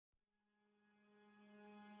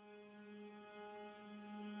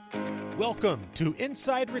Welcome to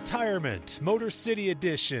Inside Retirement, Motor City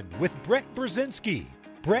Edition with Brett Brzezinski.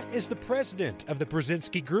 Brett is the president of the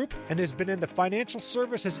Brzezinski Group and has been in the financial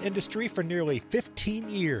services industry for nearly 15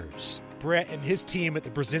 years. Brett and his team at the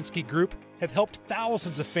Brzezinski Group have helped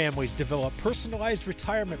thousands of families develop personalized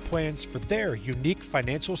retirement plans for their unique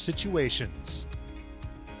financial situations.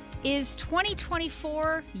 Is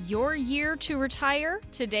 2024 your year to retire?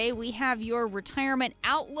 Today we have your retirement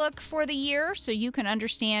outlook for the year so you can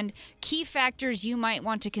understand key factors you might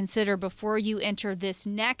want to consider before you enter this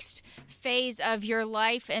next phase of your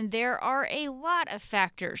life. And there are a lot of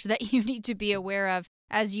factors that you need to be aware of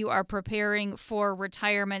as you are preparing for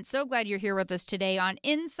retirement. So glad you're here with us today on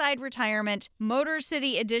Inside Retirement, Motor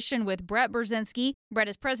City Edition with Brett Brzezinski. Brett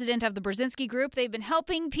is president of the Brzezinski Group. They've been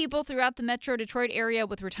helping people throughout the Metro Detroit area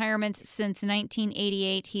with retirements since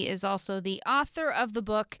 1988. He is also the author of the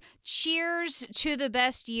book, Cheers to the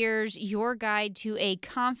Best Years, Your Guide to a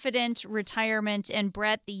Confident Retirement. And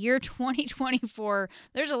Brett, the year 2024,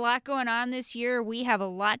 there's a lot going on this year. We have a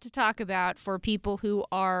lot to talk about for people who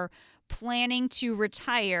are planning to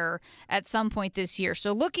retire at some point this year.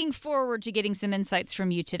 So looking forward to getting some insights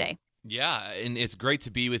from you today. Yeah, and it's great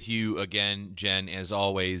to be with you again, Jen, as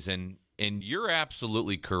always. And you're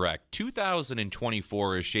absolutely correct.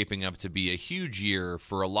 2024 is shaping up to be a huge year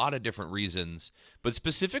for a lot of different reasons. But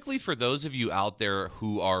specifically for those of you out there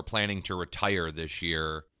who are planning to retire this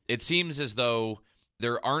year, it seems as though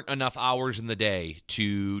there aren't enough hours in the day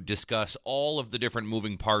to discuss all of the different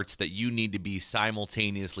moving parts that you need to be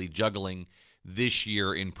simultaneously juggling this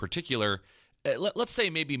year in particular. Let's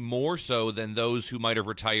say maybe more so than those who might have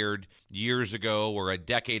retired years ago or a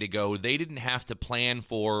decade ago. They didn't have to plan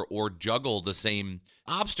for or juggle the same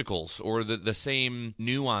obstacles or the same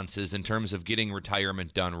nuances in terms of getting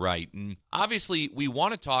retirement done right. And obviously, we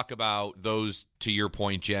want to talk about those, to your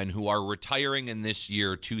point, Jen, who are retiring in this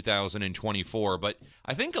year, 2024. But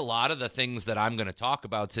I think a lot of the things that I'm going to talk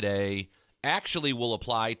about today actually will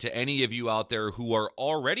apply to any of you out there who are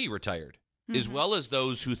already retired, as well as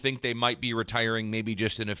those who think they might be retiring maybe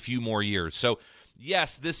just in a few more years. So,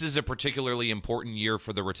 yes, this is a particularly important year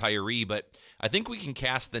for the retiree, but I think we can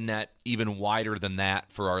cast the net even wider than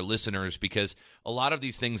that for our listeners because a lot of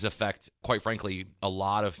these things affect, quite frankly, a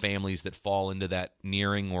lot of families that fall into that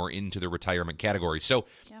nearing or into the retirement category. So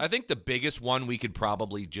I think the biggest one we could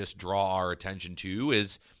probably just draw our attention to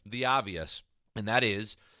is the obvious, and that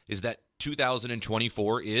is that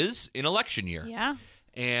 2024 is an election year. Yeah.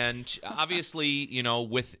 And obviously, you know,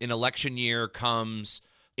 with an election year comes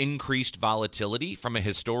increased volatility from a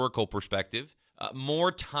historical perspective.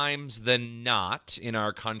 More times than not in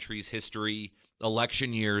our country's history,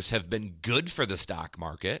 election years have been good for the stock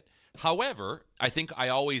market. However, I think I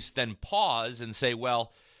always then pause and say,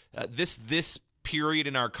 well, this period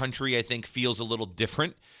in our country, I think, feels a little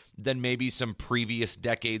different than maybe some previous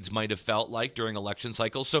decades might have felt like during election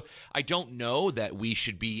cycles. So I don't know that we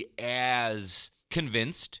should be as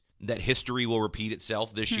convinced that history will repeat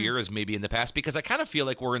itself this year as maybe in the past, because I kind of feel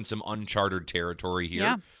like we're in some uncharted territory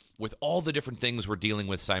here with all the different things we're dealing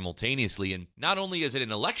with simultaneously. And not only is it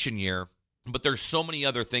an election year, but there's so many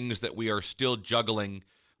other things that we are still juggling,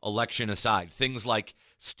 election aside. Things like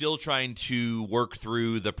still trying to work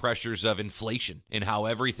through the pressures of inflation and how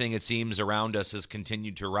everything, it seems, around us has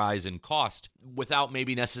continued to rise in cost without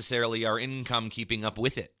maybe necessarily our income keeping up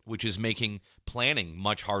with it, which is making planning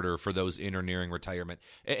much harder for those in or nearing retirement.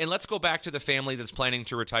 And let's go back to the family that's planning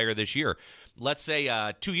to retire this year. Let's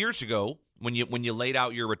say 2 years ago, when you laid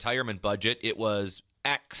out your retirement budget, it was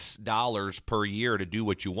X dollars per year to do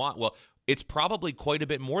what you want. Well, it's probably quite a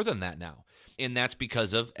bit more than that now. And that's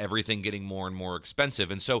because of everything getting more and more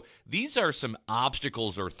expensive. And so these are some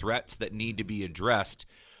obstacles or threats that need to be addressed,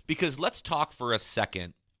 because let's talk for a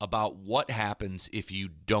second about what happens if you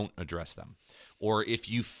don't address them, or if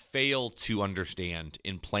you fail to understand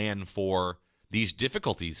and plan for these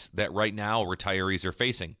difficulties that right now retirees are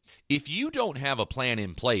facing. If you don't have a plan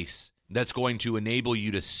in place that's going to enable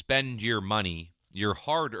you to spend your money, your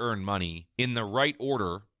hard-earned money, in the right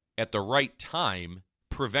order at the right time,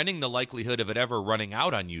 preventing the likelihood of it ever running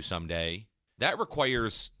out on you someday, that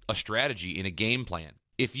requires a strategy and a game plan.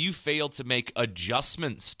 If you fail to make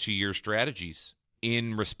adjustments to your strategies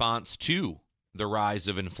in response to the rise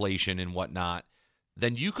of inflation and whatnot,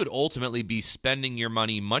 then you could ultimately be spending your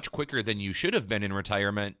money much quicker than you should have been in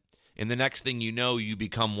retirement. And the next thing you know, you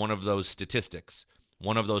become one of those statistics,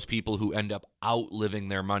 one of those people who end up outliving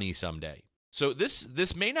their money someday. So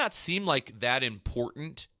this may not seem like that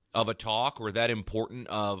important of a talk or that important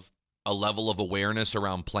of a level of awareness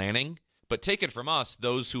around planning, but take it from us,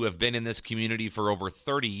 those who have been in this community for over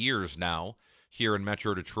 30 years now here in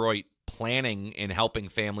Metro Detroit, planning and helping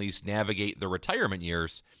families navigate the retirement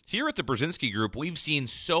years. Here at the Brzezinski Group, we've seen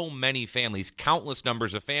so many families, countless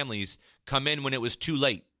numbers of families, come in when it was too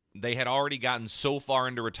late. They had already gotten so far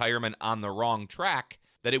into retirement on the wrong track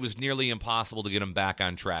that it was nearly impossible to get them back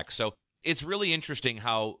on track. So it's really interesting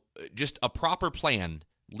how just a proper plan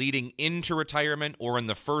leading into retirement or in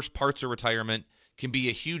the first parts of retirement can be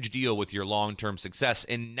a huge deal with your long-term success.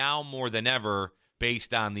 And now more than ever,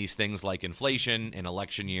 based on these things like inflation and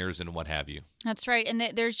election years and what have you. That's right. And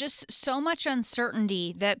there's just so much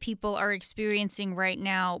uncertainty that people are experiencing right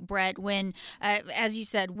now, Brett, when, as you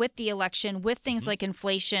said, with the election, with things like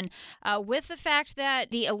inflation, with the fact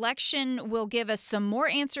that the election will give us some more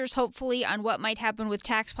answers, hopefully, on what might happen with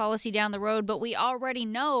tax policy down the road. But we already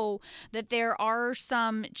know that there are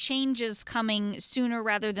some changes coming sooner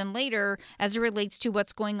rather than later as it relates to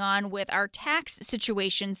what's going on with our tax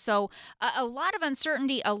situation. So a lot of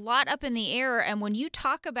uncertainty, a lot up in the air. And when you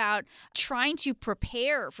talk about trying to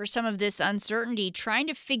prepare for some of this uncertainty, trying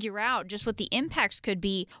to figure out just what the impacts could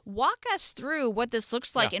be, walk us through what this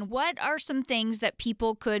looks like and what are some things that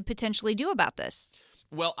people could potentially do about this.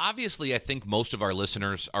 Well, obviously, I think most of our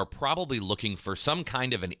listeners are probably looking for some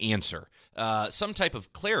kind of an answer, some type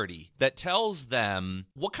of clarity that tells them,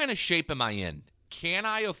 what kind of shape am I in? Can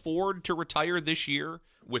I afford to retire this year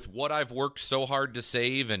with what I've worked so hard to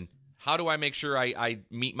save? And how do I make sure I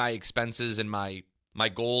meet my expenses and my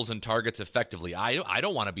goals and targets effectively? I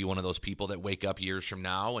don't want to be one of those people that wake up years from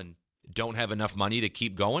now and don't have enough money to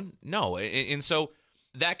keep going. No. And so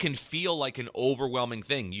that can feel like an overwhelming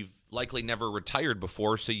thing. You've likely never retired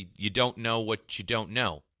before, so you don't know what you don't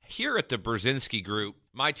know. Here at the Brzezinski Group,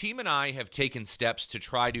 my team and I have taken steps to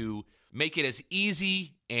try to make it as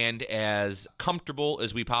easy and as comfortable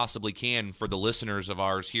as we possibly can for the listeners of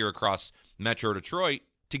ours here across Metro Detroit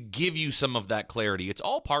to give you some of that clarity. It's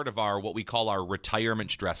all part of what we call our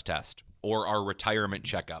retirement stress test or our retirement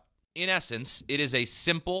checkup. In essence, it is a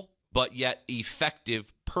simple but yet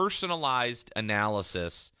effective personalized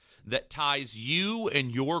analysis that ties you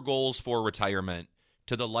and your goals for retirement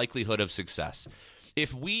to the likelihood of success.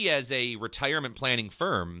 If we as a retirement planning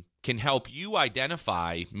firm can help you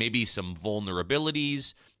identify maybe some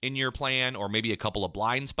vulnerabilities in your plan or maybe a couple of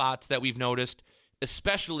blind spots that we've noticed,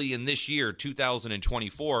 especially in this year,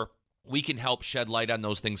 2024, we can help shed light on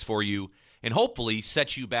those things for you and hopefully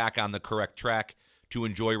set you back on the correct track to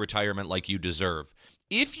enjoy retirement like you deserve.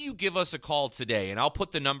 If you give us a call today, and I'll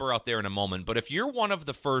put the number out there in a moment, but if you're one of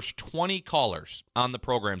the first 20 callers on the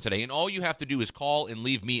program today, and all you have to do is call and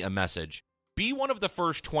leave me a message, be one of the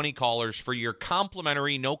first 20 callers for your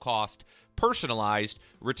complimentary, no-cost, personalized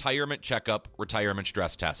retirement checkup, retirement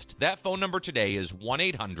stress test. That phone number today is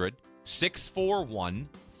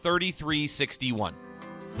 1-800-641-3361.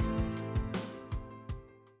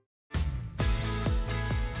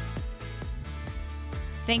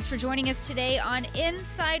 Thanks for joining us today on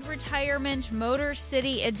Inside Retirement Motor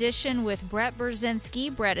City Edition with Brett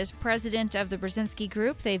Brzezinski. Brett is president of the Brzezinski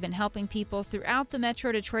Group. They've been helping people throughout the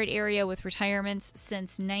Metro Detroit area with retirements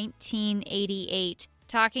since 1988.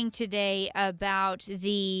 Talking today about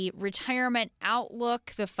the retirement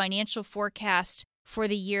outlook, the financial forecast for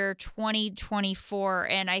the year 2024.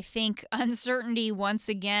 And I think uncertainty, once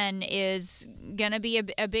again, is going to be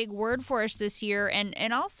a big word for us this year.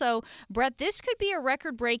 And also, Brett, this could be a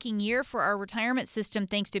record-breaking year for our retirement system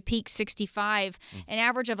thanks to Peak 65. An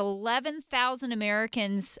average of 11,000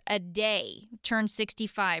 Americans a day turn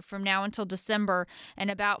 65 from now until December.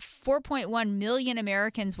 And about 4.1 million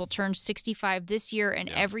Americans will turn 65 this year and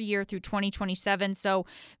every year through 2027. So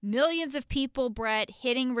millions of people, Brett,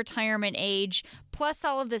 hitting retirement age, plus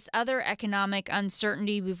all of this other economic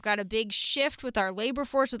uncertainty. We've got a big shift with our labor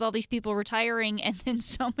force with all these people retiring, and then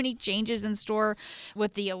so many changes in store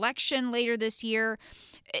with the election later this year.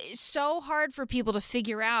 It's so hard for people to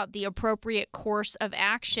figure out the appropriate course of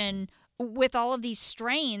action with all of these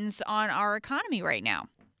strains on our economy right now.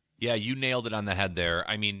 Yeah, you nailed it on the head there.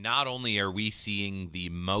 I mean, not only are we seeing the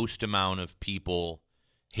most amount of people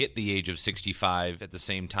hit the age of 65 at the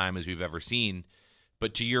same time as we've ever seen,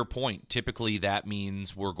 but to your point, typically that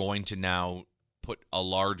means we're going to now put a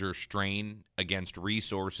larger strain against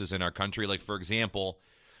resources in our country. Like, for example,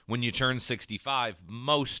 when you turn 65,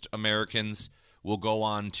 most Americans will go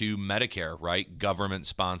on to Medicare, right?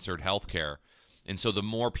 Government-sponsored health care. And so the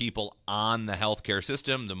more people on the healthcare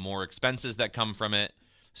system, the more expenses that come from it,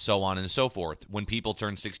 so on and so forth. When people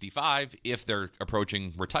turn 65, if they're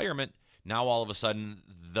approaching retirement, now all of a sudden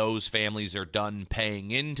those families are done paying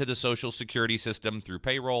into the Social Security system through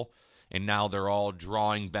payroll, and now they're all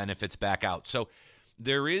drawing benefits back out. So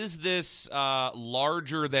there is this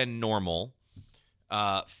larger than normal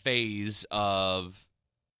phase of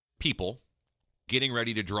people getting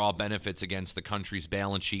ready to draw benefits against the country's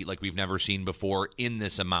balance sheet like we've never seen before in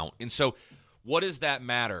this amount. And so what does that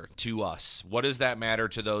matter to us? What does that matter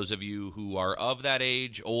to those of you who are of that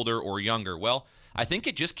age, older or younger? Well, I think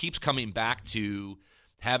it just keeps coming back to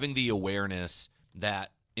having the awareness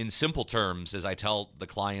that, in simple terms, as I tell the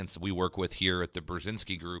clients we work with here at the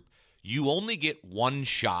Brzezinski Group, you only get one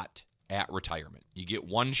shot at retirement. You get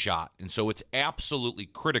one shot. And so it's absolutely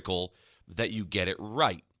critical that you get it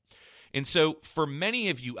right. And so for many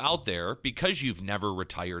of you out there, because you've never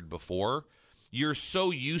retired before, you're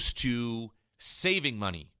so used to saving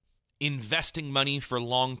money, investing money for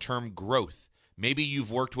long-term growth. Maybe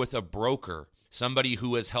you've worked with a broker, somebody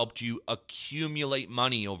who has helped you accumulate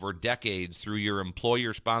money over decades through your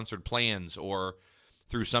employer-sponsored plans or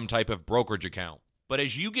through some type of brokerage account. But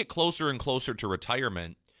as you get closer and closer to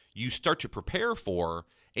retirement, you start to prepare for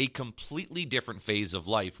a completely different phase of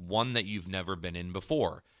life, one that you've never been in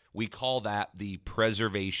before. We call that the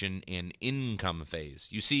preservation and income phase.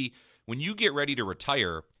 You see, when you get ready to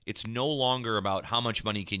retire, it's no longer about how much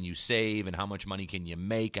money can you save and how much money can you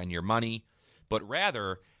make on your money, but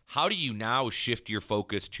rather, how do you now shift your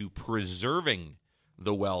focus to preserving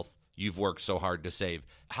the wealth you've worked so hard to save?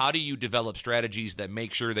 How do you develop strategies that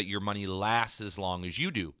make sure that your money lasts as long as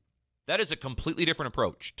you do? That is a completely different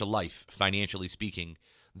approach to life, financially speaking,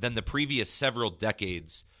 than the previous several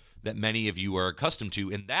decades that many of you are accustomed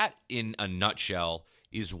to. And that, in a nutshell,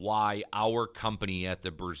 is why our company at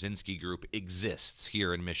the Brzezinski Group exists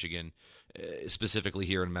here in Michigan, specifically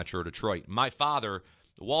here in Metro Detroit. My father,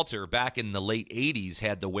 Walter, back in the late 80s,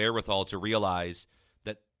 had the wherewithal to realize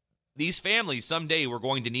that these families someday were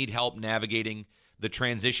going to need help navigating the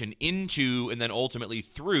transition into and then ultimately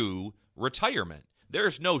through retirement.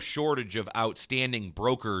 There's no shortage of outstanding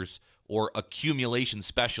brokers or accumulation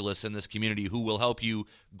specialists in this community who will help you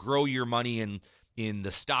grow your money in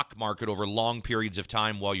the stock market over long periods of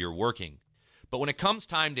time while you're working. But when it comes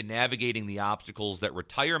time to navigating the obstacles that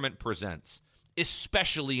retirement presents,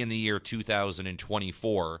 especially in the year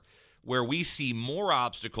 2024, where we see more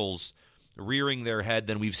obstacles rearing their head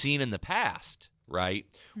than we've seen in the past, right?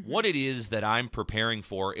 Mm-hmm. What it is that I'm preparing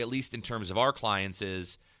for, at least in terms of our clients,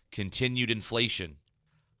 is continued inflation,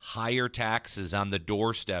 higher taxes on the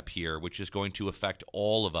doorstep here, which is going to affect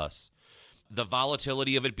all of us, the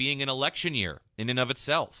volatility of it being an election year in and of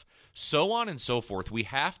itself, so on and so forth. We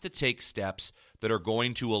have to take steps that are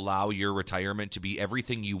going to allow your retirement to be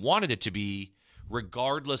everything you wanted it to be,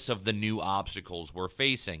 regardless of the new obstacles we're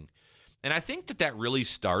facing. And I think that really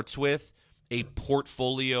starts with a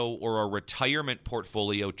portfolio or a retirement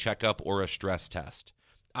portfolio checkup or a stress test.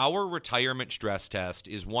 Our retirement stress test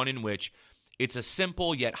is one in which it's a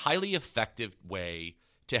simple yet highly effective way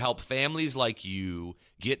to help families like you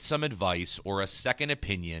get some advice or a second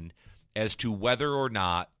opinion as to whether or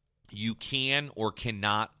not you can or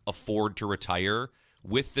cannot afford to retire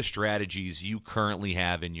with the strategies you currently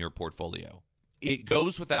have in your portfolio. It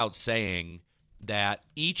goes without saying that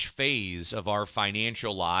each phase of our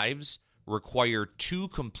financial lives require two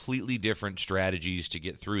completely different strategies to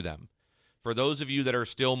get through them. For those of you that are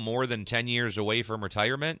still more than 10 years away from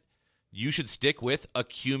retirement, you should stick with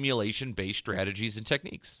accumulation-based strategies and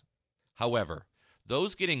techniques. However,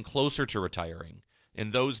 those getting closer to retiring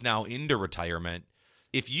and those now into retirement,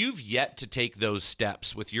 if you've yet to take those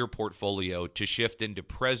steps with your portfolio to shift into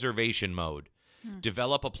preservation mode,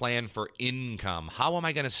 develop a plan for income, how am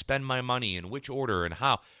I going to spend my money, in which order, and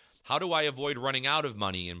how do I avoid running out of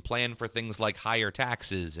money, and plan for things like higher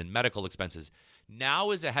taxes and medical expenses,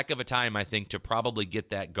 now is a heck of a time, I think, to probably get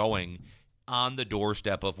that going on the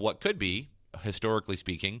doorstep of what could be, historically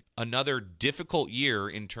speaking, another difficult year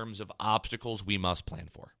in terms of obstacles we must plan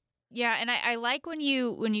for. Yeah, and I like when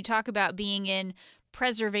you talk about being in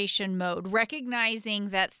preservation mode,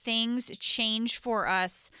 recognizing that things change for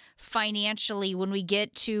us financially when we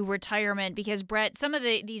get to retirement. Because, Brett, some of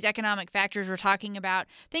these economic factors we're talking about,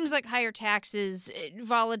 things like higher taxes,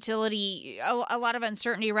 volatility, a lot of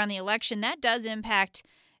uncertainty around the election, that does impact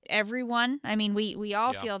everyone. I mean, we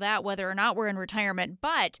all feel that, whether or not we're in retirement,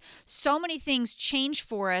 but so many things change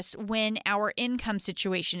for us when our income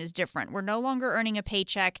situation is different. We're no longer earning a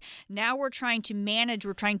paycheck. Now we're trying to manage,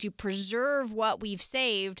 we're trying to preserve what we've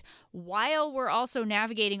saved while we're also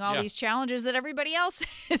navigating all these challenges that everybody else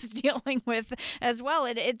is dealing with as well.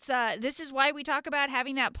 It's this is why we talk about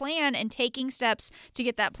having that plan and taking steps to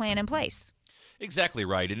get that plan in place. Exactly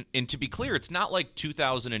right. And to be clear, it's not like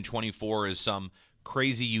 2024 is some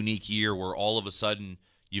crazy unique year where all of a sudden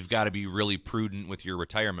you've got to be really prudent with your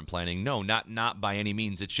retirement planning. No, not by any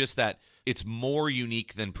means. It's just that It's more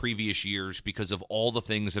unique than previous years because of all the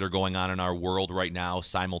things that are going on in our world right now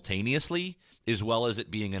simultaneously, as well as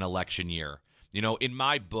it being an election year. You know, in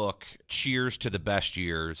my book, Cheers to the Best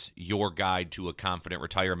Years, Your Guide to a Confident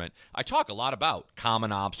Retirement, I talk a lot about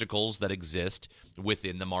common obstacles that exist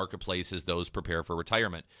within the marketplace as those prepare for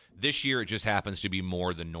retirement. This year, it just happens to be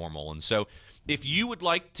more than normal. And so if you would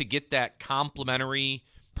like to get that complimentary,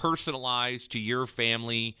 personalized to your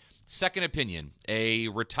family second opinion, a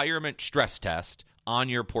retirement stress test on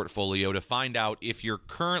your portfolio to find out if you're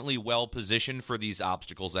currently well positioned for these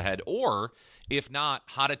obstacles ahead, or if not,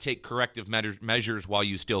 how to take corrective measures while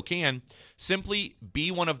you still can, simply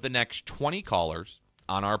be one of the next 20 callers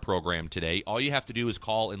on our program today. All you have to do is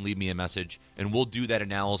call and leave me a message, and we'll do that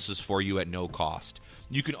analysis for you at no cost.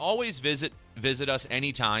 You can always visit us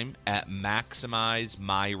anytime at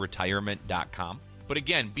MaximizeMyRetirement.com. But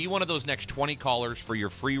again, be one of those next 20 callers for your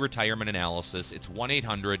free retirement analysis. It's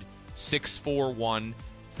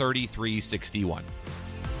 1-800-641-3361.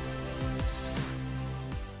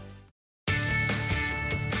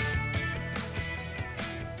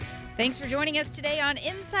 Thanks for joining us today on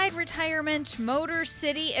Inside Retirement Motor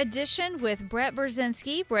City Edition with Brett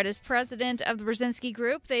Brzezinski. Brett is president of the Brzezinski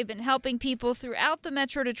Group. They've been helping people throughout the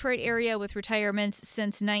Metro Detroit area with retirements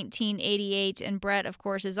since 1988. And Brett, of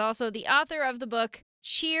course, is also the author of the book,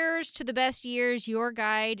 Cheers to the Best Years, Your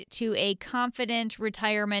Guide to a Confident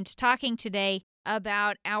Retirement, talking today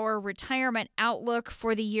about our retirement outlook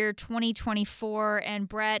for the year 2024. And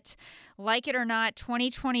Brett, like it or not,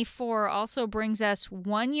 2024 also brings us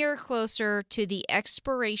 1 year closer to the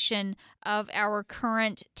expiration of our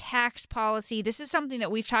current tax policy. This is something that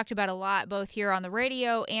we've talked about a lot, both here on the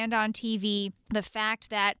radio and on TV. The fact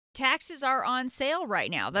that taxes are on sale right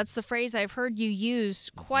now. That's the phrase I've heard you use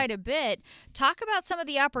quite a bit. Talk about some of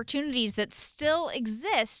the opportunities that still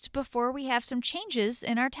exist before we have some changes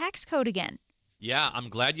in our tax code again. Yeah, I'm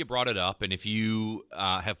glad you brought it up. And if you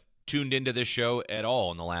have tuned into this show at all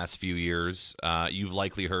in the last few years, you've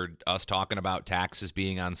likely heard us talking about taxes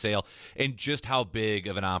being on sale and just how big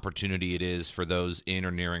of an opportunity it is for those in or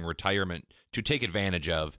nearing retirement to take advantage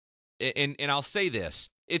of. And I'll say this,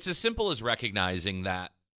 it's as simple as recognizing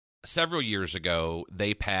that several years ago,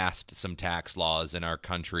 they passed some tax laws in our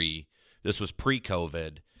country, this was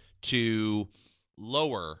pre-COVID, to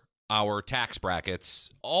lower our tax brackets,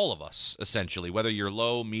 all of us, essentially, whether you're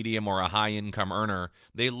low, medium, or a high-income earner.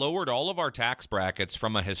 They lowered all of our tax brackets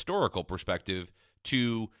from a historical perspective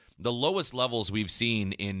to the lowest levels we've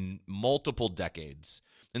seen in multiple decades.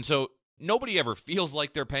 And so nobody ever feels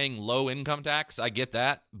like they're paying low income tax. I get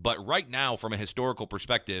that. But right now, from a historical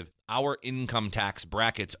perspective, our income tax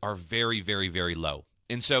brackets are very, very, very low.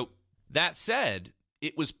 And so that said,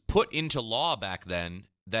 it was put into law back then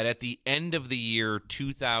that at the end of the year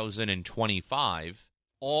 2025,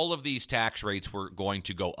 all of these tax rates were going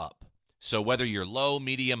to go up. So whether you're low,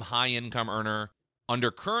 medium, high income earner,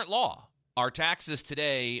 under current law, our taxes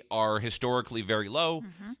today are historically very low,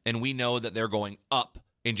 and we know that they're going up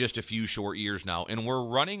in just a few short years now. And we're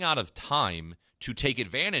running out of time to take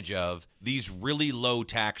advantage of these really low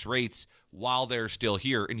tax rates while they're still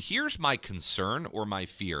here. And here's my concern or my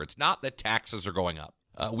fear. It's not that taxes are going up.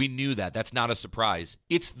 We knew that. That's not a surprise.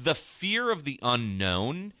 It's the fear of the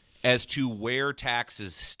unknown as to where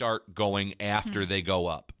taxes start going after they go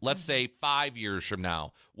up. Let's say 5 years from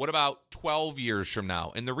now. What about 12 years from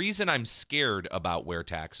now? And the reason I'm scared about where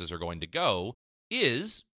taxes are going to go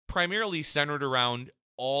is primarily centered around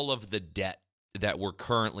all of the debt that we're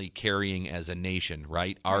currently carrying as a nation,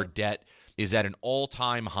 right? Our debt is at an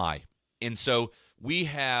all-time high. And so we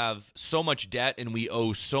have so much debt and we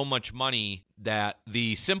owe so much money that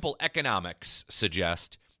the simple economics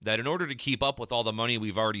suggest that in order to keep up with all the money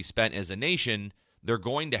we've already spent as a nation, they're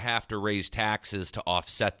going to have to raise taxes to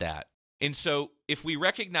offset that. And so if we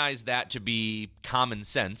recognize that to be common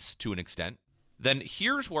sense to an extent, then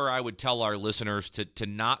here's where I would tell our listeners to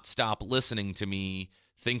not stop listening to me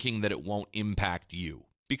thinking that it won't impact you.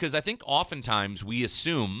 Because I think oftentimes we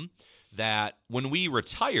assume that when we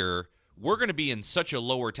retire, we're going to be in such a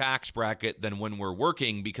lower tax bracket than when we're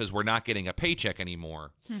working because we're not getting a paycheck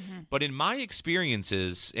anymore. But in my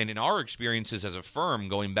experiences and in our experiences as a firm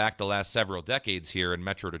going back the last several decades here in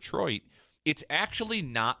Metro Detroit, it's actually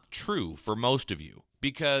not true for most of you,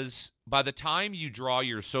 because by the time you draw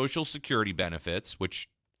your Social Security benefits, which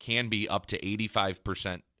can be up to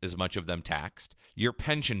 85% as much of them taxed, your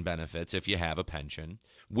pension benefits if you have a pension,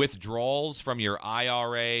 withdrawals from your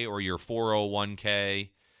IRA or your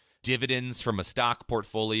 401k, dividends from a stock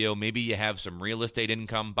portfolio, maybe you have some real estate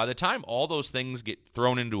income. By the time all those things get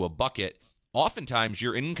thrown into a bucket, oftentimes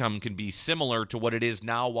your income can be similar to what it is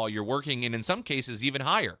now while you're working, and in some cases even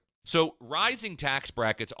higher. So rising tax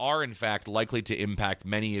brackets are, in fact, likely to impact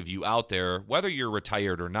many of you out there, whether you're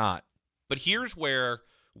retired or not. But here's where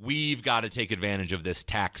we've got to take advantage of this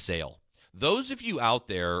tax sale. Those of you out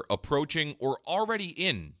there approaching or already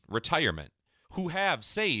in retirement who have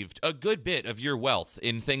saved a good bit of your wealth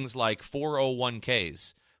in things like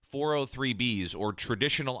 401ks, 403bs, or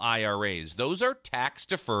traditional IRAs, those are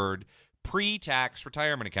tax-deferred, pre-tax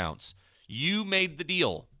retirement accounts. You made the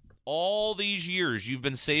deal. All these years you've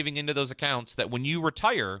been saving into those accounts that when you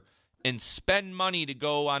retire and spend money to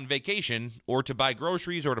go on vacation or to buy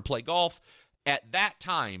groceries or to play golf, at that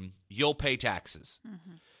time, you'll pay taxes.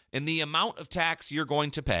 Mm-hmm. And the amount of tax you're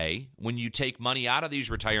going to pay when you take money out of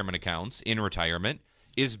these retirement accounts in retirement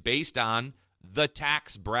is based on the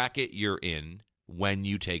tax bracket you're in when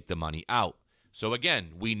you take the money out. So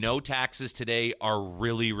again, we know taxes today are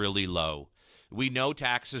really, really low. We know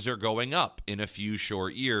taxes are going up in a few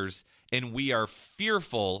short years, and we are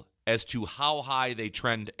fearful as to how high they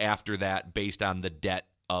trend after that based on the debt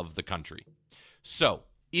of the country. So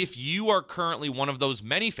if you are currently one of those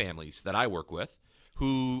many families that I work with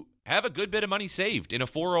who have a good bit of money saved in a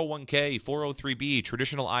 401k, 403b,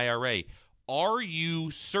 traditional IRA, are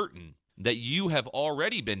you certain that you have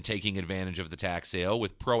already been taking advantage of the tax sale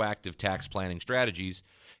with proactive tax planning strategies?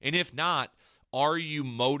 And if not, are you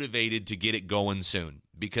motivated to get it going soon?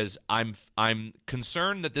 Because I'm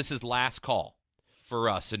concerned that this is last call for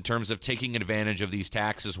us in terms of taking advantage of these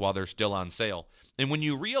taxes while they're still on sale. And when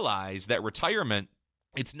you realize that retirement,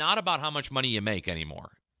 it's not about how much money you make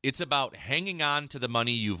anymore. It's about hanging on to the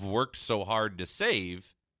money you've worked so hard to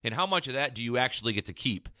save, and how much of that do you actually get to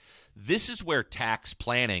keep? This is where tax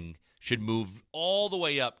planning should move all the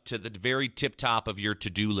way up to the very tip top of your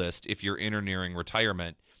to-do list if you're in or nearing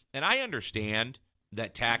retirement. And I understand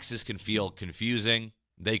that taxes can feel confusing.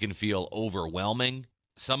 They can feel overwhelming.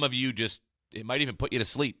 Some of you it might even put you to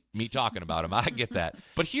sleep, me talking about them. I get that.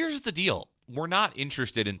 But here's the deal. We're not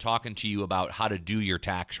interested in talking to you about how to do your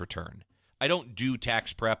tax return. I don't do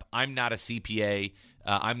tax prep. I'm not a CPA.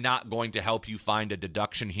 I'm not going to help you find a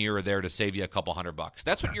deduction here or there to save you a couple $100.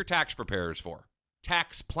 That's what your tax preparer is for.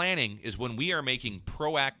 Tax planning is when we are making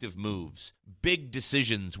proactive moves, big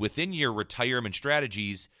decisions within your retirement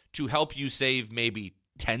strategies to help you save maybe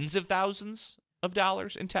tens of thousands of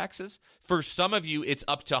dollars in taxes. For some of you, it's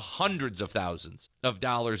up to hundreds of thousands of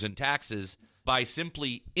dollars in taxes by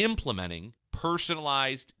simply implementing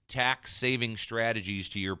personalized tax saving strategies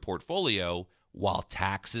to your portfolio while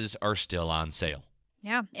taxes are still on sale.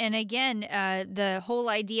 Yeah. And again, the whole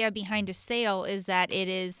idea behind a sale is that it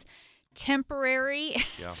is temporary.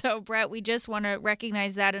 Yeah. So, Brett, we just want to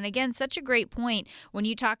recognize that. And again, such a great point when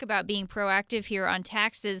you talk about being proactive here on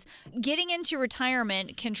taxes, getting into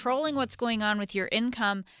retirement, controlling what's going on with your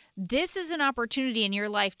income. This is an opportunity in your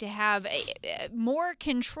life to have more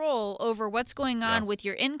control over what's going on with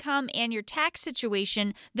your income and your tax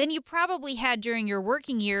situation than you probably had during your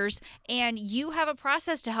working years. And you have a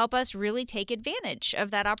process to help us really take advantage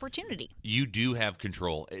of that opportunity. You do have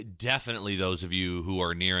control. Definitely those of you who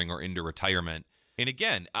are nearing or into retirement. And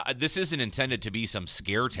again, this isn't intended to be some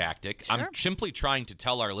scare tactic. Sure. I'm simply trying to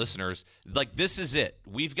tell our listeners, this is it.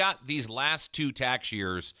 We've got these last 2 tax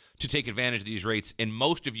years to take advantage of these rates, and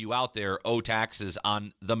most of you out there owe taxes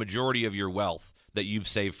on the majority of your wealth that you've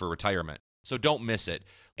saved for retirement. So don't miss it.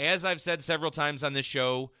 As I've said several times on this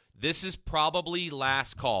show, this is probably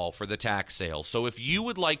last call for the tax sale. So if you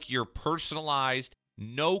would like your personalized,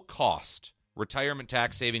 no-cost retirement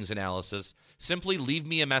tax savings analysis, simply leave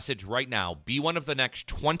me a message right now. Be one of the next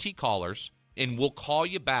 20 callers, and we'll call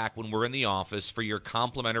you back when we're in the office for your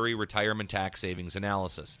complimentary retirement tax savings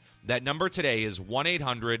analysis. That number today is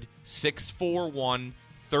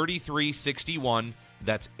 1-800-641-3361.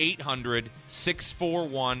 That's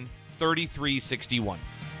 800-641-3361.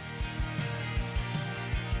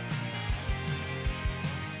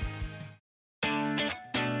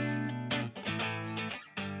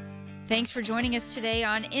 Thanks for joining us today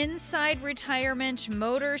on Inside Retirement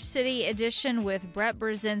Motor City Edition with Brett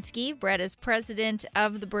Brzezinski. Brett is president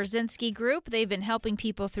of the Brzezinski Group. They've been helping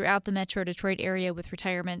people throughout the Metro Detroit area with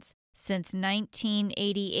retirements since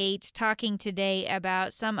 1988. Talking today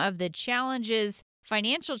about some of the challenges,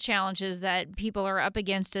 financial challenges that people are up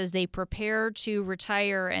against as they prepare to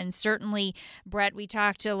retire. And certainly, Brett, we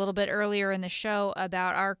talked a little bit earlier in the show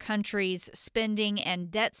about our country's spending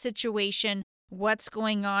and debt situation, what's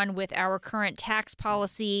going on with our current tax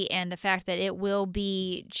policy and the fact that it will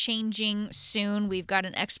be changing soon. We've got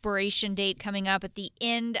an expiration date coming up at the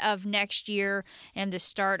end of next year and the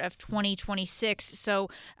start of 2026. So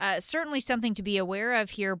certainly something to be aware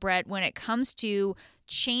of here, Brett, when it comes to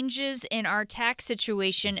changes in our tax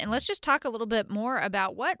situation. And let's just talk a little bit more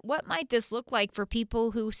about what might this look like for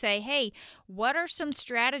people who say, hey, what are some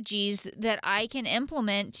strategies that I can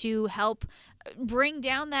implement to help bring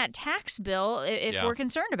down that tax bill if we're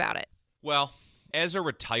concerned about it? Well, as a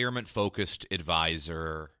retirement-focused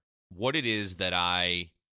advisor, what it is that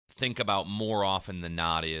I think about more often than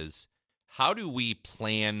not is, how do we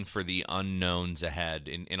plan for the unknowns ahead?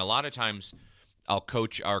 And a lot of times I'll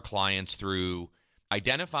coach our clients through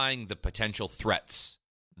identifying the potential threats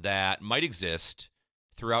that might exist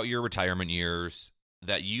throughout your retirement years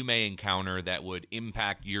that you may encounter that would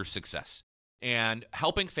impact your success, and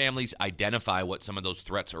helping families identify what some of those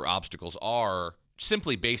threats or obstacles are,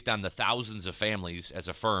 simply based on the thousands of families as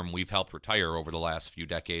a firm we've helped retire over the last few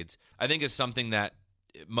decades, I think is something that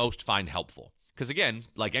most find helpful. Because again,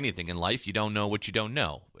 like anything in life, you don't know what you don't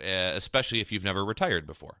know, especially if you've never retired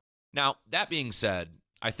before. Now, that being said,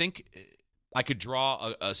 I think I could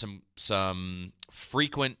draw some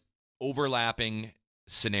frequent overlapping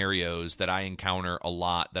scenarios that I encounter a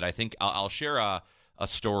lot that I think I'll share a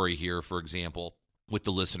story here, for example, with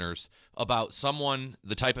the listeners about someone,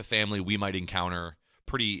 the type of family we might encounter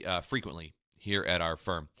pretty frequently here at our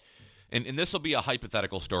firm. And this will be a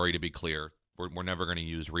hypothetical story, to be clear. We're never going to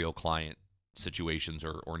use real client situations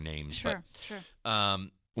or names. Sure.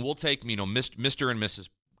 We'll take, Mr. and Mrs.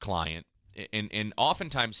 Client, and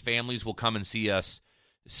oftentimes families will come and see us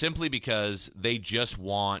simply because they just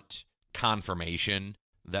want confirmation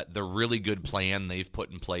that the really good plan they've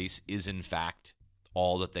put in place is in fact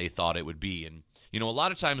all that they thought it would be. And a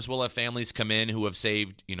lot of times we'll have families come in who have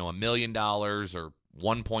saved, $1 million or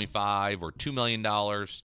 1.5 or $2 million.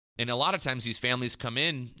 And a lot of times these families come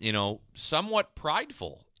in, somewhat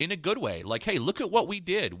prideful in a good way. Like, hey, look at what we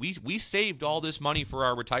did. We saved all this money for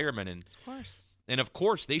our retirement. And of course. And of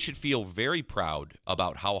course, they should feel very proud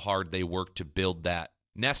about how hard they worked to build that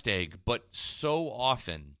nest egg. But so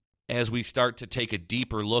often, as we start to take a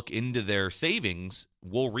deeper look into their savings,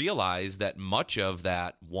 we'll realize that much of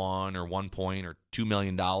that $1 or $2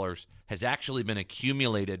 million has actually been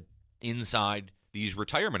accumulated inside these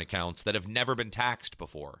retirement accounts that have never been taxed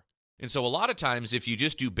before. And so a lot of times, if you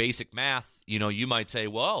just do basic math, you might say,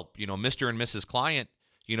 well, Mr. and Mrs. Client,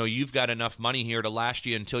 you've got enough money here to last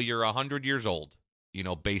you until you're 100 years old,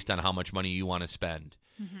 based on how much money you want to spend.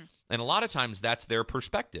 Mm-hmm. And a lot of times that's their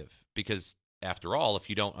perspective, because after all, if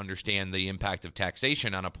you don't understand the impact of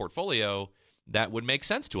taxation on a portfolio, that would make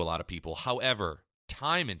sense to a lot of people. However,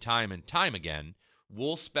 time and time and time again,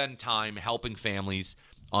 we'll spend time helping families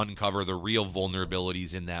uncover the real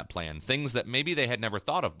vulnerabilities in that plan, things that maybe they had never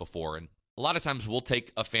thought of before. And a lot of times we'll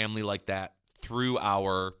take a family like that through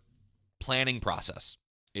our planning process.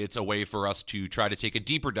 It's a way for us to try to take a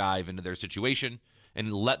deeper dive into their situation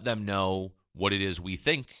and let them know what it is we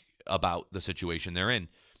think about the situation they're in.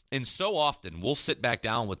 And so often we'll sit back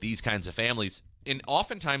down with these kinds of families, and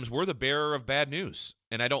oftentimes we're the bearer of bad news.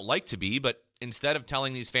 And I don't like to be, but instead of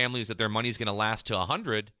telling these families that their money's going to last to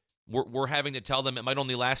 100, we're having to tell them it might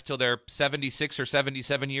only last till they're 76 or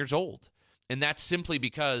 77 years old. And that's simply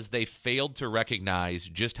because they failed to recognize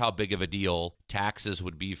just how big of a deal taxes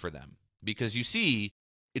would be for them. Because you see,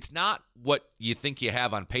 it's not what you think you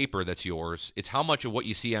have on paper that's yours. It's how much of what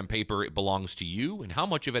you see on paper it belongs to you and how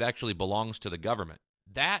much of it actually belongs to the government.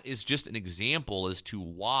 That is just an example as to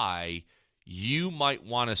why you might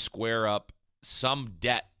want to square up some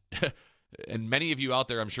debt. And many of you out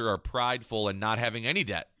there, I'm sure, are prideful in not having any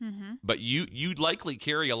debt. Mm-hmm. But you'd likely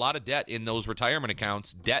carry a lot of debt in those retirement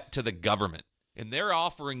accounts, debt to the government. And they're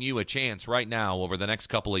offering you a chance right now over the next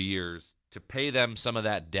couple of years to pay them some of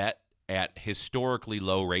that debt at historically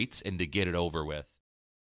low rates and to get it over with.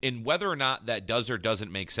 And whether or not that does or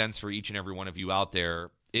doesn't make sense for each and every one of you out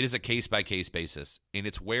there, it is a case-by-case basis. And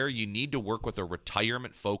it's where you need to work with a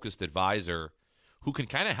retirement-focused advisor who can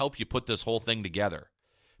kind of help you put this whole thing together.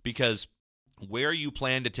 Because where you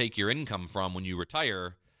plan to take your income from when you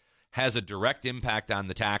retire has a direct impact on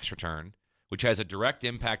the tax return, which has a direct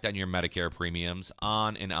impact on your Medicare premiums,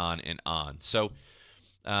 on and on and on. So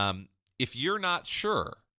if you're not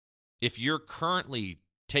sure, if you're currently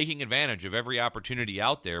taking advantage of every opportunity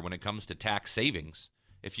out there when it comes to tax savings,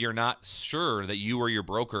 if you're not sure that you or your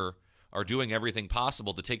broker are doing everything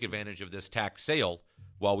possible to take advantage of this tax sale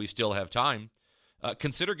while we still have time,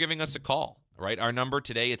 consider giving us a call, right? Our number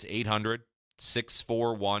today, it's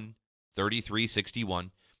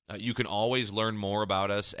 800-641-3361. You can always learn more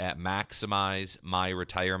about us at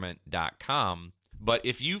maximizemyretirement.com. But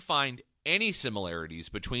if you find any similarities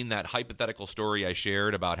between that hypothetical story I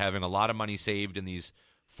shared about having a lot of money saved in these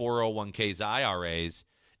 401ks, IRAs,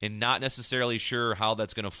 and not necessarily sure how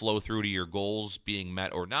that's going to flow through to your goals being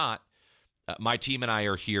met or not, my team and I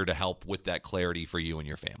are here to help with that clarity for you and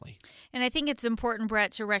your family. And I think it's important,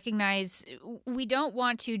 Brett, to recognize we don't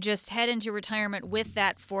want to just head into retirement with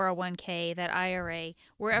that 401k, that IRA,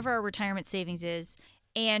 wherever our retirement savings is,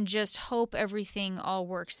 and just hope everything all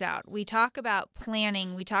works out. We talk about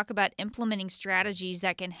planning. We talk about implementing strategies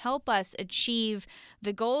that can help us achieve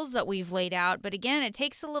the goals that we've laid out. But again, it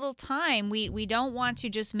takes a little time. We don't want to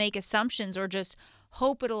just make assumptions or just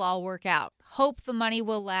hope it'll all work out. Hope the money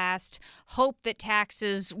will last. Hope that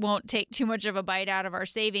taxes won't take too much of a bite out of our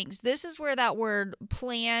savings. This is where that word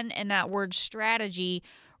plan and that word strategy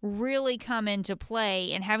really come into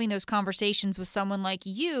play, and having those conversations with someone like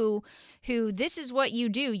you, who this is what you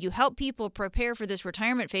do. You help people prepare for this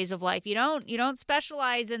retirement phase of life. You don't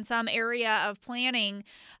specialize in some area of planning.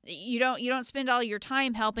 You don't spend all your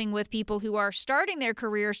time helping with people who are starting their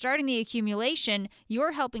career, starting the accumulation.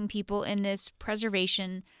 You're helping people in this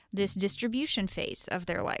preservation, this distribution phase of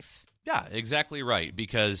their life. Yeah, exactly right.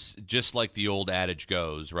 Because just like the old adage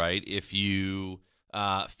goes, right? If you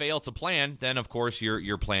fail to plan, then of course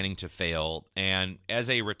you're planning to fail. And as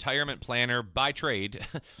a retirement planner by trade,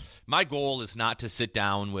 my goal is not to sit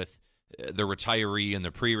down with the retiree and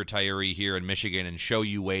the pre-retiree here in Michigan and show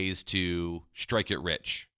you ways to strike it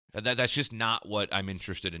rich. That's just not what I'm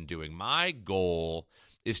interested in doing. My goal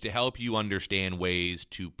is to help you understand ways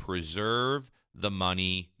to preserve the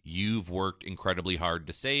money you've worked incredibly hard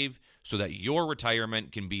to save so that your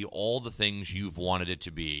retirement can be all the things you've wanted it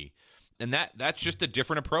to be. And that's just a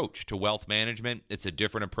different approach to wealth management. It's a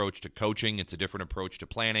different approach to coaching. It's a different approach to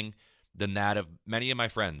planning than that of many of my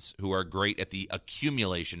friends who are great at the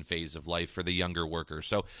accumulation phase of life for the younger workers.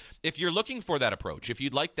 So if you're looking for that approach, if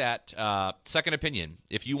you'd like that second opinion,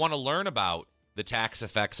 if you want to learn about the tax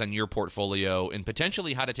effects on your portfolio and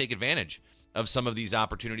potentially how to take advantage of some of these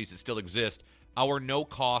opportunities that still exist, our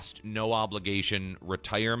no-cost, no-obligation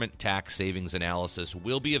retirement tax savings analysis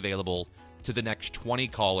will be available to the next 20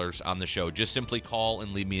 callers on the show. Just simply call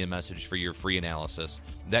and leave me a message for your free analysis.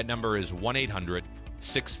 That number is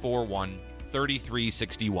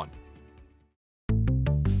 1-800-641-3361.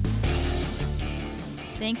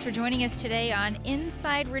 Thanks for joining us today on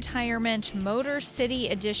Inside Retirement Motor City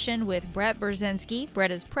Edition with Brett Brzezinski. Brett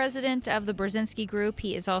is president of the Brzezinski Group.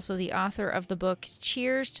 He is also the author of the book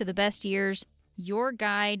Cheers to the Best Years, Your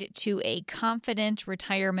Guide to a Confident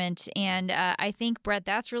Retirement. And I think, Brett,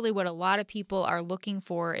 that's really what a lot of people are looking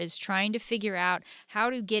for, is trying to figure out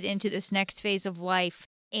how to get into this next phase of life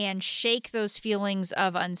and shake those feelings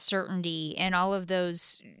of uncertainty and all of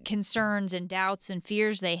those concerns and doubts and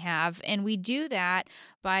fears they have. And we do that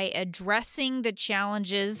by addressing the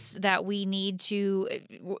challenges that we need to,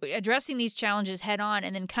 addressing these challenges head on,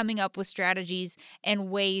 and then coming up with strategies and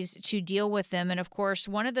ways to deal with them. And of course,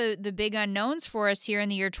 one of the big unknowns for us here in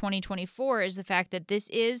the year 2024 is the fact that this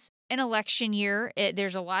is an election year.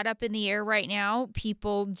 There's a lot up in the air right now.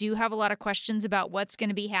 People do have a lot of questions about what's going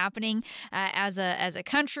to be happening as a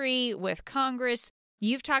country with Congress.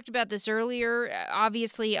 You've talked about this earlier.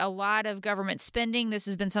 Obviously, a lot of government spending. This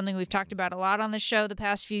has been something we've talked about a lot on the show the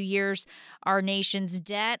past few years. Our nation's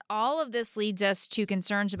debt. All of this leads us to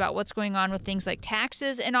concerns about what's going on with things like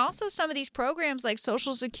taxes, and also some of these programs like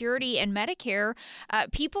Social Security and Medicare.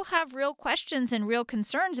 People have real questions and real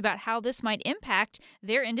concerns about how this might impact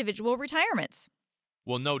their individual retirements.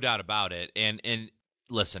 Well, no doubt about it. And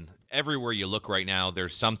listen, everywhere you look right now,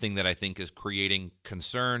 there's something that I think is creating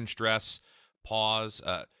concern, stress, pause,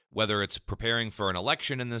 whether it's preparing for an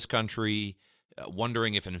election in this country,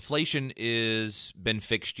 wondering if inflation is been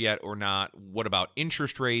fixed yet or not. What about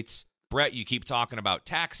interest rates? Brett, you keep talking about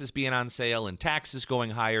taxes being on sale and taxes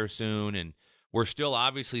going higher soon, and we're still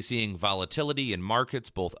obviously seeing volatility in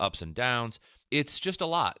markets, both ups and downs. It's just a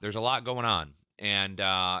lot. There's a lot going on. And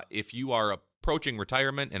if you are approaching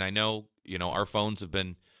retirement, and I know, our phones have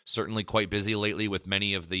been certainly quite busy lately with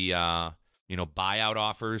many of the buyout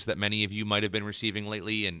offers that many of you might have been receiving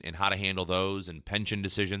lately, and how to handle those, and pension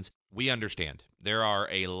decisions. We understand. There are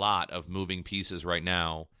a lot of moving pieces right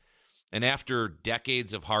now. And after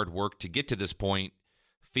decades of hard work to get to this point,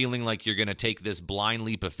 feeling like you're going to take this blind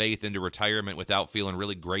leap of faith into retirement without feeling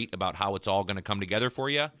really great about how it's all going to come together for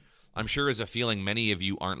you, I'm sure is a feeling many of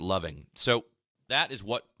you aren't loving. So that is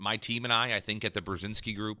what my team and I think at the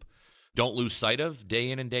Brzezinski Group don't lose sight of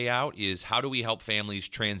day in and day out, is how do we help families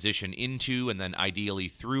transition into and then ideally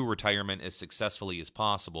through retirement as successfully as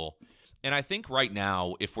possible. And I think right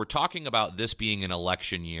now, if we're talking about this being an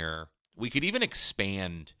election year, we could even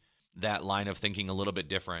expand that line of thinking a little bit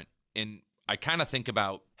different. And I kind of think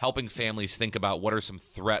about helping families think about what are some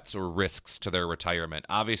threats or risks to their retirement.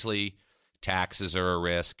 Obviously, taxes are a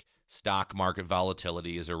risk. Stock market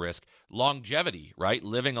volatility is a risk. Longevity, right?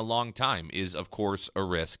 Living a long time is, of course, a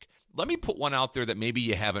risk. Let me put one out there that maybe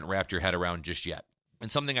you haven't wrapped your head around just yet. And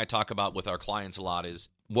something I talk about with our clients a lot is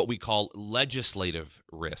what we call legislative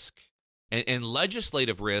risk. And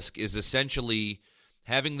legislative risk is essentially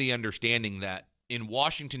having the understanding that in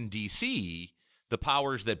Washington, D.C., the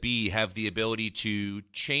powers that be have the ability to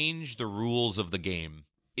change the rules of the game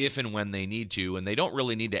if and when they need to, and they don't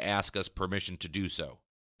really need to ask us permission to do so.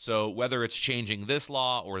 So whether it's changing this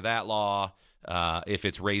law or that law, if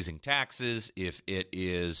it's raising taxes, if it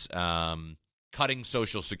is cutting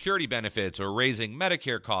Social Security benefits or raising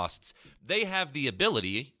Medicare costs, they have the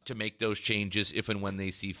ability to make those changes if and when they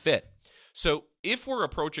see fit. So if we're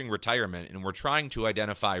approaching retirement and we're trying to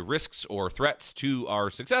identify risks or threats to our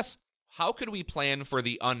success, how could we plan for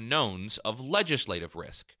the unknowns of legislative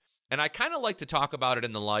risk? And I kind of like to talk about it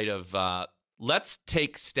in the light of let's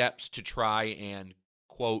take steps to try and,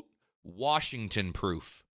 quote,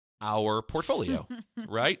 Washington-proof our portfolio,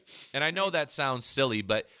 right? And I know that sounds silly,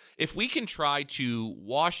 but if we can try to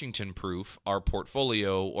Washington-proof our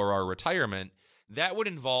portfolio or our retirement, that would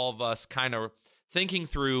involve us kind of thinking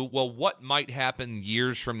through, well, what might happen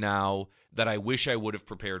years from now that I wish I would have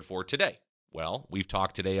prepared for today? Well, we've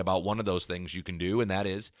talked today about one of those things you can do, and that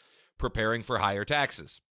is preparing for higher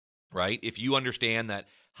taxes, right? If you understand that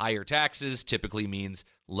higher taxes typically means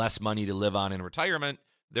less money to live on in retirement,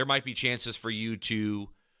 there might be chances for you to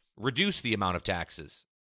reduce the amount of taxes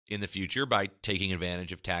in the future by taking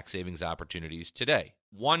advantage of tax savings opportunities today.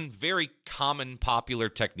 One very common popular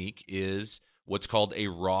technique is what's called a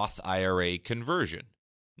Roth IRA conversion.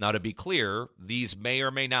 Now, to be clear, these may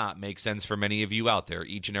or may not make sense for many of you out there.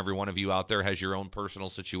 Each and every one of you out there has your own personal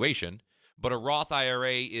situation. But a Roth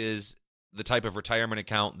IRA is the type of retirement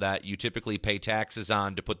account that you typically pay taxes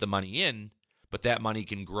on to put the money in, but that money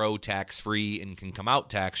can grow tax-free and can come out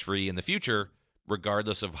tax-free in the future,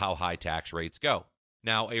 regardless of how high tax rates go.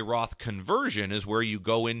 Now, a Roth conversion is where you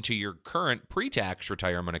go into your current pre-tax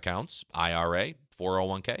retirement accounts, IRA,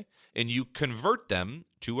 401k, and you convert them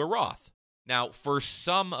to a Roth. Now, for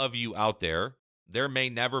some of you out there, there may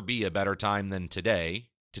never be a better time than today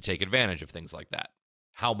to take advantage of things like that.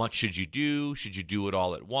 How much should you do? Should you do it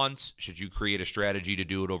all at once? Should you create a strategy to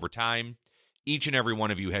do it over time? Each and every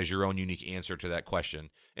one of you has your own unique answer to that question.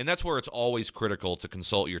 And that's where it's always critical to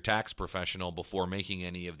consult your tax professional before making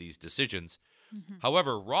any of these decisions. Mm-hmm.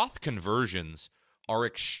 However, Roth conversions are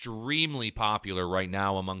extremely popular right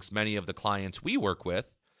now amongst many of the clients we work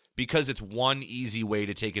with because it's one easy way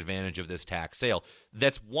to take advantage of this tax sale.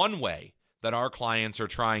 That's one way that our clients are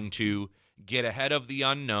trying to get ahead of the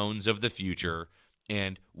unknowns of the future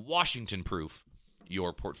and Washington-proof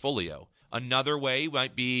your portfolio. Another way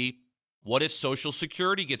might be, what if Social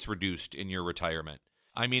Security gets reduced in your retirement?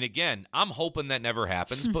 I mean, again, I'm hoping that never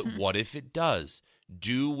happens, but what if it does?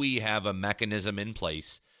 Do we have a mechanism in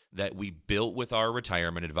place that we built with our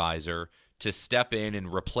retirement advisor to step in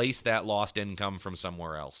and replace that lost income from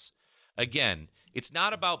somewhere else? Again, it's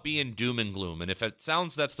not about being doom and gloom, and if it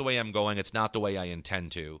sounds that's the way I'm going, it's not the way I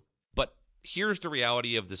intend to. But here's the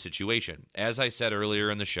reality of the situation. As I said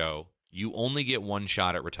earlier in the show, you only get one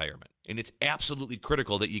shot at retirement, and it's absolutely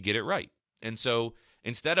critical that you get it right. And so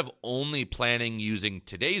instead of only planning using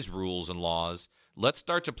today's rules and laws, let's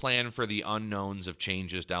start to plan for the unknowns of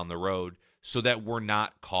changes down the road so that we're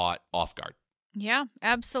not caught off guard. Yeah,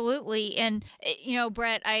 absolutely. And,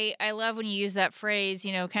 Brett, I love when you use that phrase,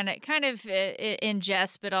 kind of in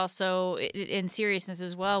jest, but also in seriousness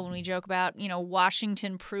as well, when we joke about,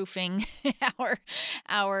 Washington proofing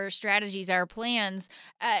our strategies, our plans.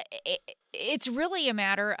 It's really a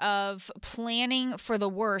matter of planning for the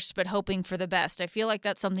worst, but hoping for the best. I feel like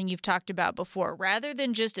that's something you've talked about before. Rather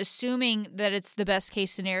than just assuming that it's the best case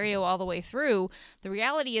scenario all the way through, the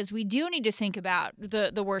reality is we do need to think about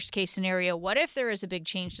the worst case scenario. What if there is a big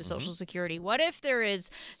change to Social Security? What if there is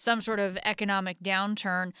some sort of economic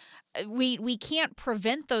downturn? We can't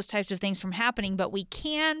prevent those types of things from happening, but we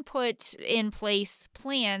can put in place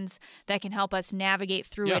plans that can help us navigate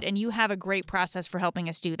through it. And you have a great process for helping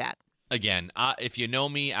us do that. Again, if you know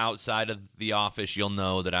me outside of the office, you'll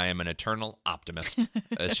know that I am an eternal optimist.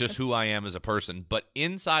 It's just who I am as a person. But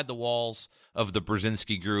inside the walls of the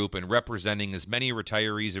Brzezinski Group and representing as many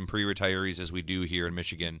retirees and pre-retirees as we do here in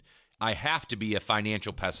Michigan, I have to be a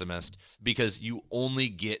financial pessimist because you only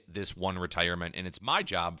get this one retirement, and it's my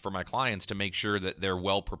job for my clients to make sure that they're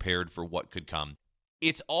well prepared for what could come.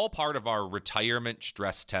 It's all part of our retirement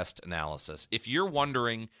stress test analysis. If you're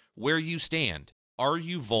wondering where you stand, are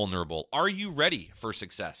you vulnerable? Are you ready for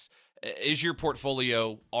success? Is your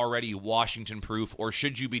portfolio already Washington-proof, or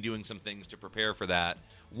should you be doing some things to prepare for that?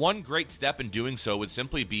 One great step in doing so would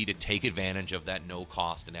simply be to take advantage of that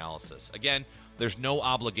no-cost analysis. Again, there's no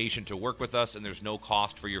obligation to work with us, and there's no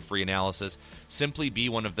cost for your free analysis. Simply be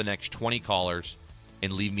one of the next 20 callers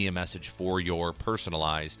and leave me a message for your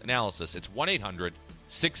personalized analysis. It's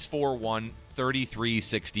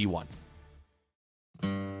 1-800-641-3361.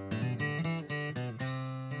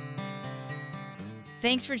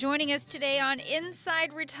 Thanks for joining us today on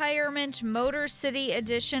Inside Retirement Motor City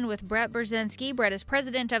Edition with Brett Brzezinski. Brett is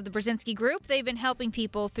president of the Brzezinski Group. They've been helping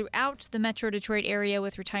people throughout the Metro Detroit area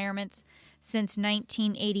with retirements since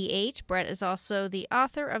 1988. Brett is also the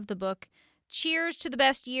author of the book Cheers to the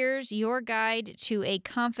Best Years, Your Guide to a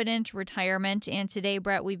Confident Retirement. And today,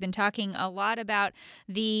 Brett, we've been talking a lot about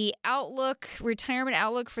the retirement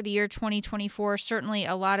outlook for the year 2024. Certainly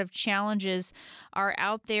a lot of challenges are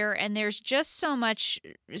out there, and there's just so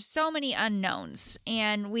many unknowns.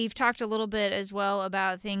 And we've talked a little bit as well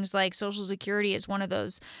about things like Social Security as one of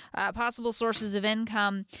those possible sources of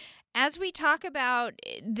income. As we talk about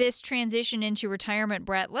this transition into retirement,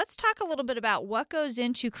 Brett, let's talk a little bit about what goes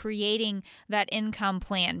into creating that income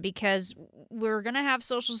plan, because we're going to have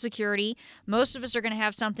Social Security. Most of us are going to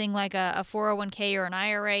have something like a 401k or an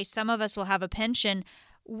IRA. Some of us will have a pension.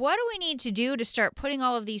 What do we need to do to start putting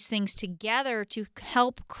all of these things together to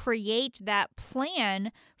help create that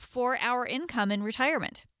plan for our income in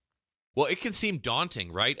retirement? Well, it can seem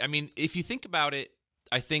daunting, right? I mean, if you think about it,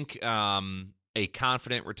 I think a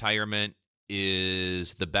confident retirement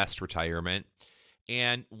is the best retirement.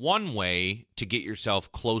 And one way to get yourself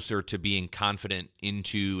closer to being confident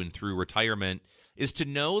into and through retirement is to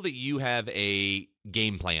know that you have a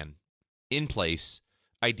game plan in place,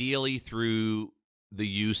 ideally through the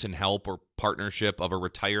use and help or partnership of a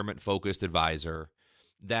retirement-focused advisor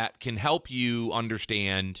that can help you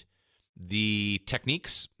understand the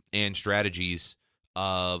techniques and strategies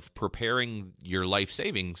of preparing your life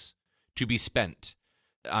savings to be spent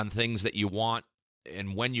on things that you want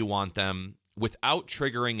and when you want them without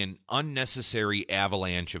triggering an unnecessary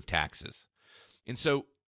avalanche of taxes. And so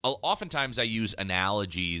oftentimes I use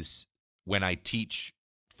analogies when I teach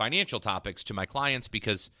financial topics to my clients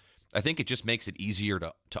because I think it just makes it easier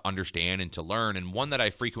to understand and to learn. And one that I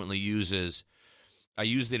frequently use is I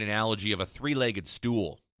use the analogy of a three-legged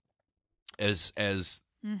stool as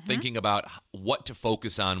thinking about what to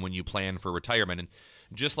focus on when you plan for retirement. And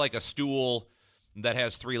just like a stool that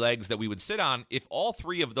has three legs that we would sit on, if all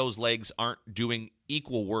three of those legs aren't doing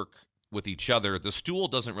equal work with each other, the stool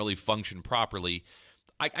doesn't really function properly.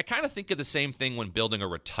 I kind of think of the same thing when building a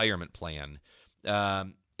retirement plan.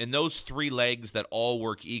 And those three legs that all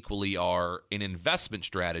work equally are an investment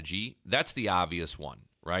strategy. That's the obvious one,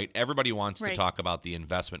 right? Everybody wants to talk about the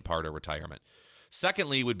investment part of retirement.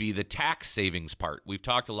 Secondly would be the tax savings part. We've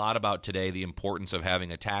talked a lot about today the importance of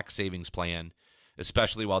having a tax savings plan,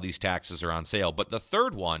 especially while these taxes are on sale. But the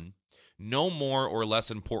third one, no more or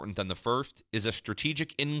less important than the first, is a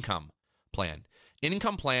strategic income plan.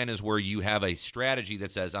 Income plan is where you have a strategy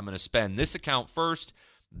that says, I'm going to spend this account first,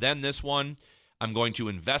 then this one. I'm going to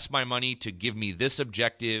invest my money to give me this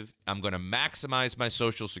objective. I'm going to maximize my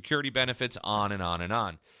Social Security benefits, on and on and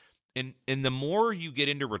on. And the more you get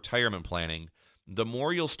into retirement planning, the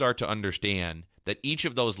more you'll start to understand that each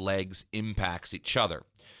of those legs impacts each other.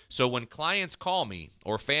 So when clients call me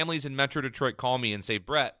or families in Metro Detroit call me and say,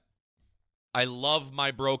 Brett, I love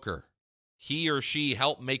my broker. He or she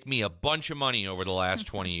helped make me a bunch of money over the last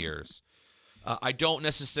 20 years. I don't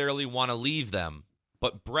necessarily want to leave them,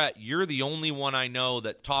 but Brett, you're the only one I know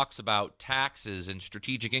that talks about taxes and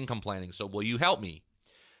strategic income planning, so will you help me?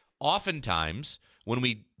 Oftentimes, when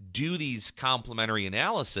we do these complementary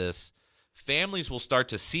analysis, families will start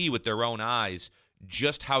to see with their own eyes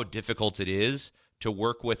just how difficult it is to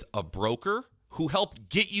work with a broker who helped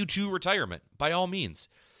get you to retirement, by all means,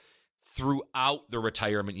 throughout the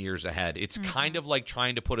retirement years ahead. It's kind of like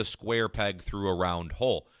trying to put a square peg through a round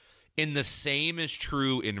hole. And the same is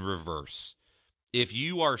true in reverse. If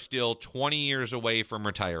you are still 20 years away from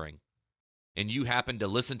retiring and you happen to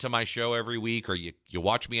listen to my show every week, or you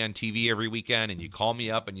watch me on TV every weekend and you call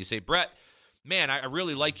me up and you say, Brett, man, I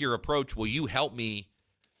really like your approach. Will you help me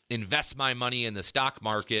invest my money in the stock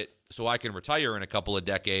market so I can retire in a couple of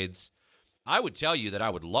decades? I would tell you that I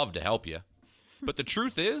would love to help you. But the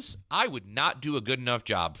truth is, I would not do a good enough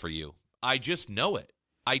job for you. I just know it.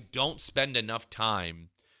 I don't spend enough time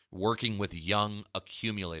working with young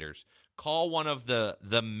accumulators. Call one of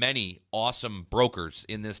the many awesome brokers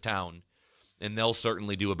in this town, and they'll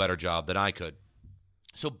certainly do a better job than I could.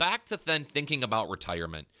 So back to then thinking about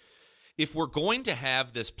retirement. If we're going to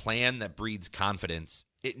have this plan that breeds confidence,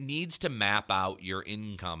 it needs to map out your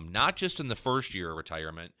income, not just in the first year of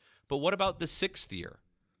retirement, but what about the 6th year?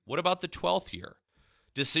 What about the 12th year?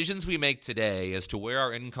 Decisions we make today as to where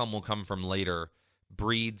our income will come from later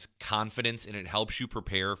breeds confidence, and it helps you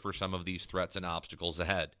prepare for some of these threats and obstacles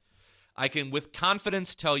ahead. I can with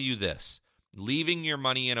confidence tell you this: leaving your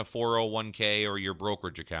money in a 401k or your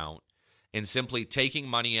brokerage account and simply taking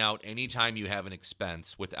money out anytime you have an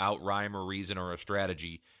expense without rhyme or reason or a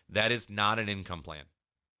strategy, that is not an income plan.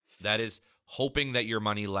 That is hoping that your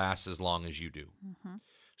money lasts as long as you do. Mm-hmm.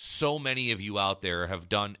 So many of you out there have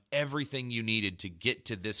done everything you needed to get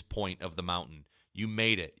to this point of the mountain. You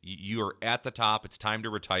made it. You are at the top. It's time to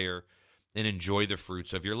retire and enjoy the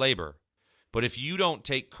fruits of your labor. But if you don't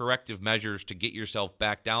take corrective measures to get yourself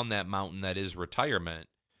back down that mountain that is retirement,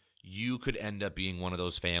 you could end up being one of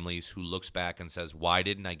those families who looks back and says, why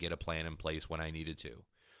didn't I get a plan in place when I needed to?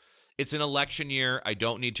 It's an election year. I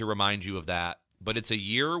don't need to remind you of that. But it's a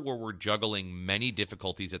year where we're juggling many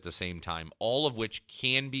difficulties at the same time, all of which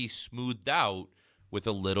can be smoothed out with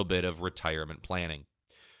a little bit of retirement planning.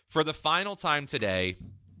 For the final time today,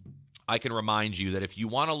 I can remind you that if you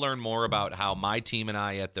want to learn more about how my team and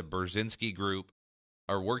I at the Brzezinski Group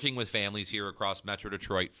are working with families here across Metro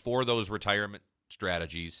Detroit for those retirement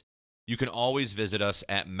strategies, you can always visit us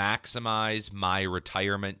at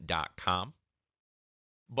maximizemyretirement.com.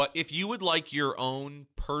 But if you would like your own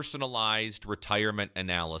personalized retirement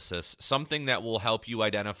analysis, something that will help you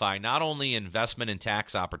identify not only investment and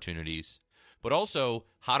tax opportunities, but also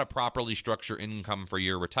how to properly structure income for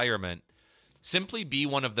your retirement, simply be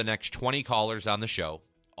one of the next 20 callers on the show.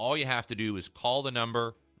 All you have to do is call the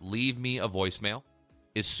number, leave me a voicemail.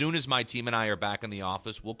 As soon as my team and I are back in the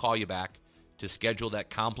office, we'll call you back to schedule that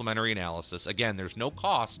complimentary analysis. Again, there's no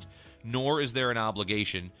cost, nor is there an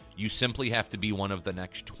obligation. You simply have to be one of the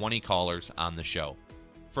next 20 callers on the show.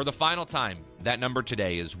 For the final time, that number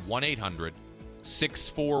today is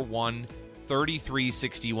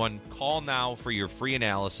 1-800-641-3361. Call now for your free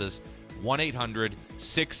analysis,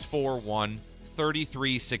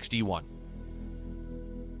 1-800-641-3361.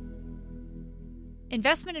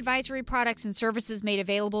 Investment advisory products and services made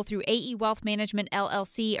available through AE Wealth Management,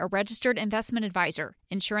 LLC, a registered investment advisor.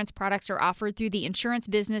 Insurance products are offered through the insurance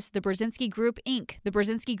business, the Brzezinski Group, Inc. The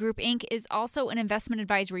Brzezinski Group, Inc. is also an investment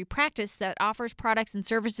advisory practice that offers products and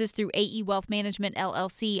services through AE Wealth Management,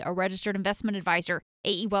 LLC, a registered investment advisor.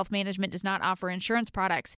 AE Wealth Management does not offer insurance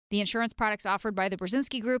products. The insurance products offered by the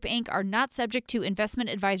Brzezinski Group, Inc. are not subject to investment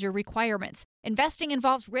advisor requirements. Investing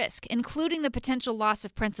involves risk, including the potential loss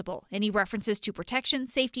of principal. Any references to protection,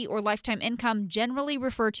 safety, or lifetime income generally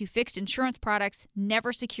refer to fixed insurance products,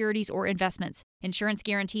 never securities or investments. Insurance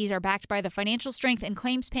guarantees are backed by the financial strength and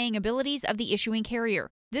claims-paying abilities of the issuing carrier.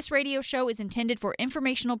 This radio show is intended for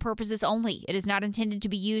informational purposes only. It is not intended to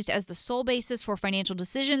be used as the sole basis for financial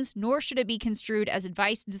decisions, nor should it be construed as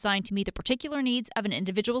advice designed to meet the particular needs of an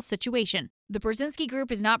individual situation. The Brzezinski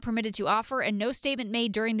Group is not permitted to offer, and no statement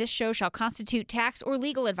made during this show shall constitute tax or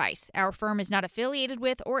legal advice. Our firm is not affiliated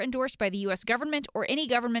with or endorsed by the U.S. government or any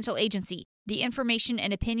governmental agency. The information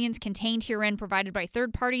and opinions contained herein provided by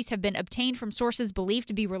third parties have been obtained from sources believed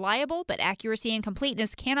to be reliable, but accuracy and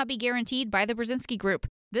completeness cannot be guaranteed by the Brzezinski Group.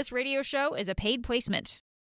 This radio show is a paid placement.